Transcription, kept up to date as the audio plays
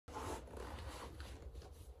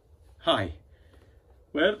Hi.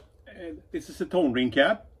 Well, this is a tone ring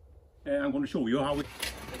cab. I'm going to show you how it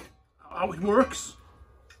works.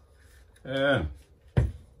 So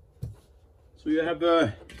you have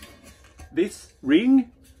this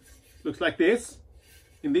ring, looks like this.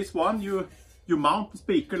 In this one you mount the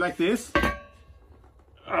speaker like this.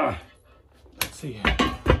 Let's see.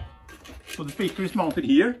 So the speaker is mounted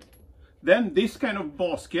here. Then this kind of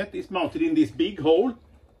basket is mounted in this big hole.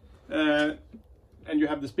 And you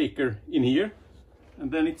have the speaker in here,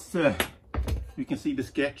 and then it's you can see the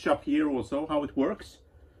sketch up here also how it works.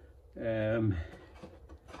 I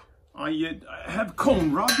have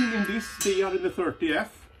cone rod in this D130F,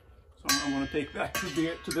 so I'm going to take that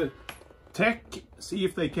to the tech, see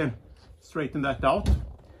if they can straighten that out.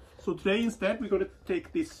 So today instead we're going to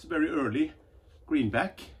take this very early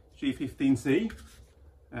Greenback G15C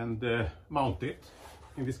and mount it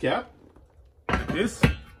in this cab like this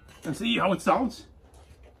and see how it sounds.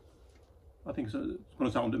 I think it's going to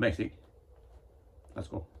sound amazing. Let's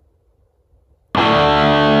go.